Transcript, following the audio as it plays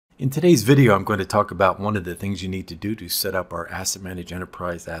In today's video, I'm going to talk about one of the things you need to do to set up our Asset Managed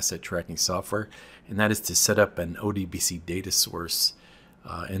Enterprise asset tracking software, and that is to set up an ODBC data source.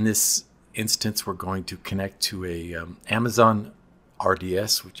 In this instance, we're going to connect to a Amazon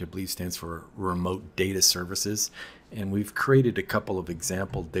RDS, which I believe stands for Remote Data Services, and we've created a couple of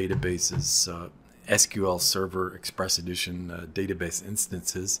example databases, SQL Server Express Edition database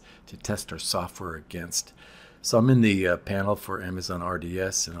instances to test our software against. So I'm in the panel for Amazon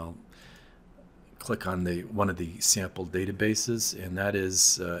RDS, and I'll click on one of the sample databases, and that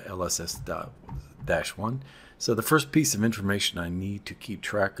is LSS-1. So the first piece of information I need to keep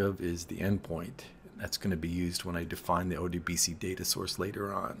track of is the endpoint. That's going to be used when I define the ODBC data source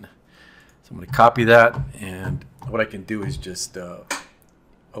later on. So I'm going to copy that, and what I can do is just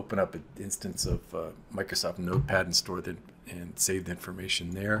open up an instance of Microsoft Notepad and store and save the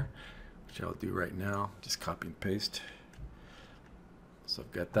information there, which I'll do right now. Just copy and paste. So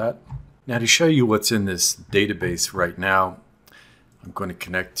I've got that. Now to show you what's in this database right now, I'm going to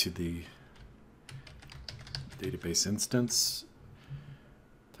connect to the database instance,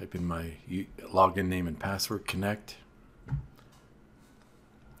 type in my login name and password, connect.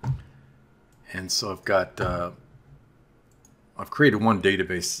 And so I've created one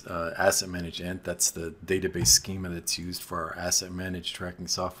database, Asset Managed Ent. That's the database schema that's used for our Asset Managed tracking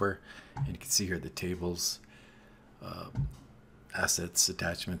software. And you can see here the tables, assets,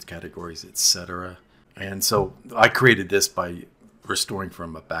 attachments, categories, etc. And so I created this by restoring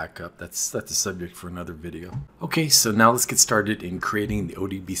from a backup. That's a subject for another video. Okay, so now let's get started in creating the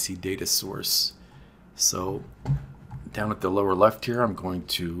ODBC data source. So down at the lower left here, I'm going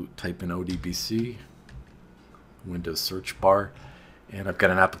to type in ODBC, Windows search bar, and I've got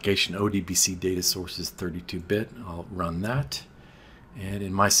an application, ODBC data sources 32-bit. I'll run that. And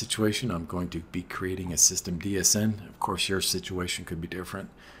in my situation, I'm going to be creating a system DSN. Of course, your situation could be different.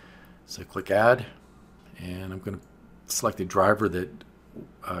 So click Add, and I'm going to select a driver that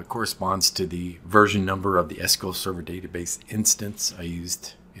corresponds to the version number of the SQL Server database instance I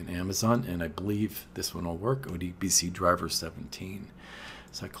used in Amazon, and I believe this one will work, ODBC driver 17.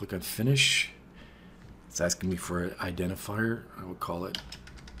 So I click on Finish. It's asking me for an identifier. I will call it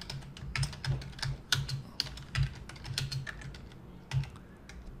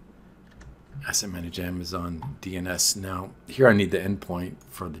Asset Managed Amazon DNS. Now, here I need the endpoint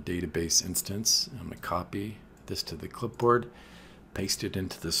for the database instance. I'm going to copy this to the clipboard, paste it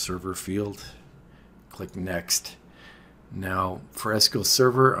into the server field, click Next. Now, for SQL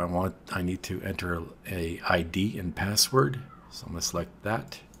Server, I need to enter a ID and password. So I'm going to select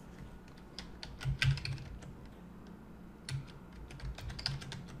that.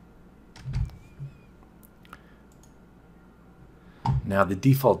 Now the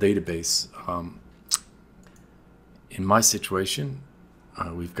default database, in my situation,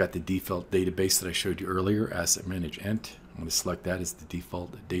 we've got the default database that I showed you earlier, Asset Managed Ent. I'm going to select that as the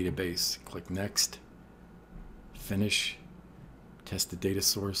default database. Click Next, Finish, test the data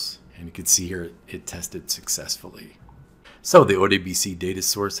source, and you can see here it tested successfully. So the ODBC data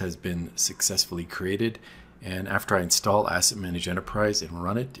source has been successfully created, and after I install Asset Managed Enterprise and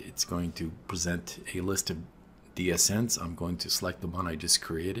run it, it's going to present a list of DSNs. I'm going to select the one I just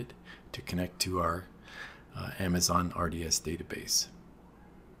created to connect to our Amazon RDS database.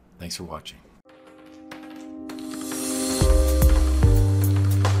 Thanks for watching.